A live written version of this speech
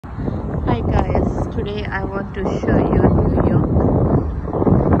Hi guys, today I want to show you New York.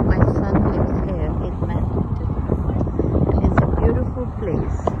 My son lives here in Manhattan and it's a beautiful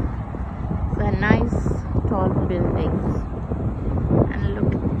place. It's a nice tall buildings and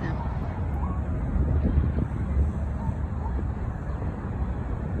look at them.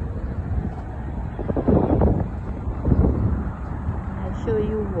 I'll show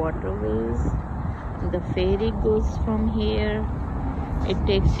you waterways. The ferry goes from here. It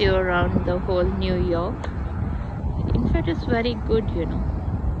takes you around the whole New York. In fact, it's very good, you know.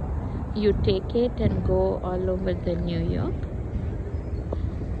 You take it and go all over the New York.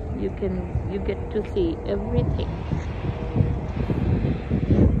 You get to see everything.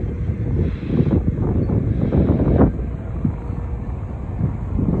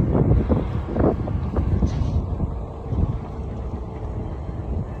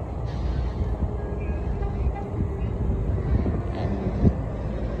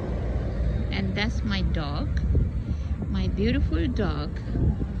 And that's my dog, my beautiful dog.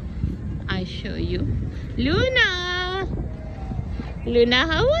 I show you. Luna! Luna,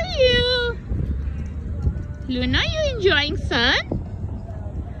 how are you? Luna, you enjoying sun?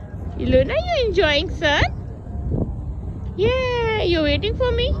 Luna, you enjoying sun? Yeah, you're waiting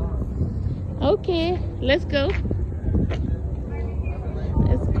for me? Okay, let's go.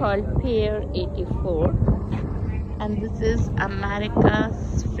 It's called Pier 84. And this is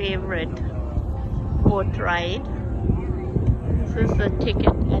America's favorite boat ride. This is the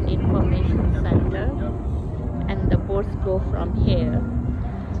ticket and information center, and the boats go from here,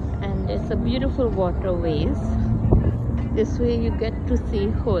 and it's a beautiful waterways. This way you get to see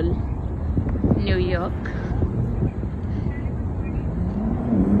whole New York.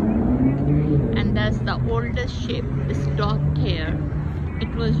 And that's the oldest ship is docked here.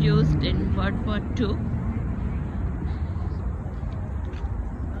 It was used in World War II.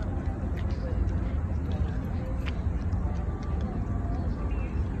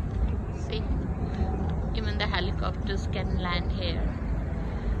 Even the helicopters can land here.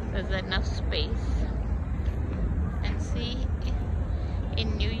 There's enough space. And see,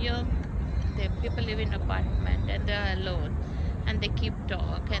 in New York, the people live in apartment and they're alone, and they keep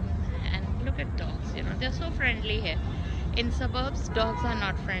dog and look at dogs. You know, they're so friendly here. In suburbs, dogs are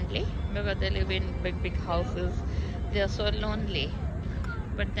not friendly because they live in big houses. They're so lonely.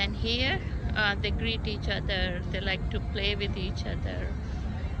 But then here, they greet each other. They like to play with each other.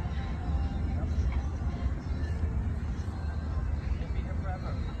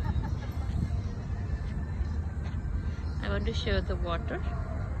 I want to show the water.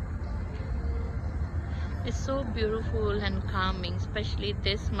 It's so beautiful and calming, especially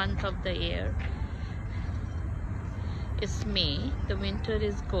this month of the year. It's May, the winter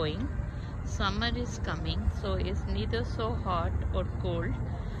is going, summer is coming, so it's neither so hot or cold.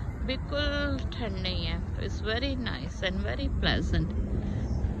 Bilkul thand nahi hai. It's very nice and very pleasant.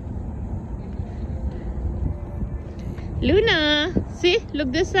 Luna, see,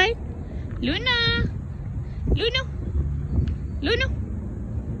 look this side. Luna, Luna. Luna.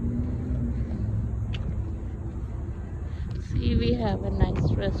 See, we have a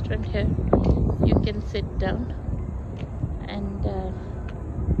nice restaurant here. You can sit down and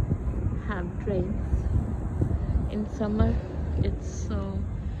have drinks. In summer, it's so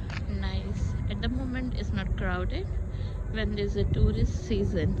nice. At the moment, it's not crowded. When there's a tourist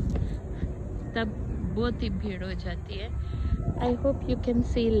season, tab bahut hi bheed ho jati hai. I hope you can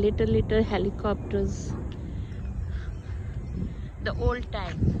see little helicopters. The old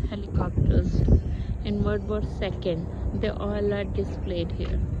time helicopters in World War II, they all are displayed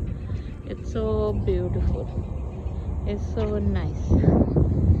here. It's so beautiful. It's so nice.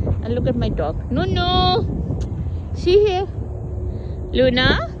 And look at my dog. No. See here.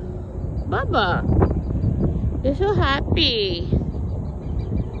 Luna? Baba. You're so happy.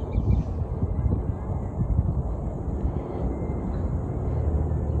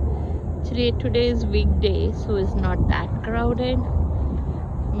 Today is weekday, so it's not that crowded.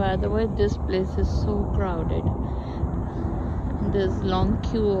 But otherwise, this place is so crowded. There's long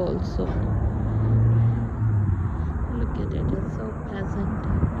queue also. Look at it, it's so pleasant.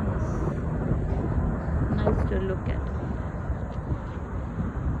 Nice to look at.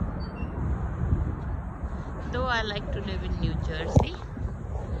 Though I like to live in New Jersey.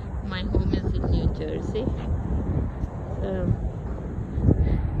 My home is in New Jersey. So,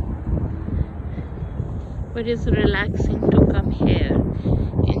 but it's relaxing to come here,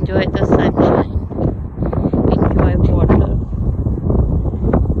 enjoy the sunshine, enjoy water,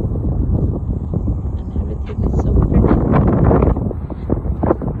 and everything is so pretty.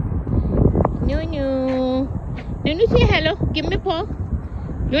 Nunu, say hello, give me a paw.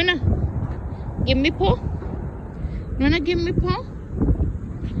 Luna, Give me paw. Luna, give me paw.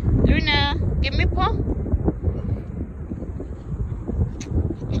 Luna, give me paw.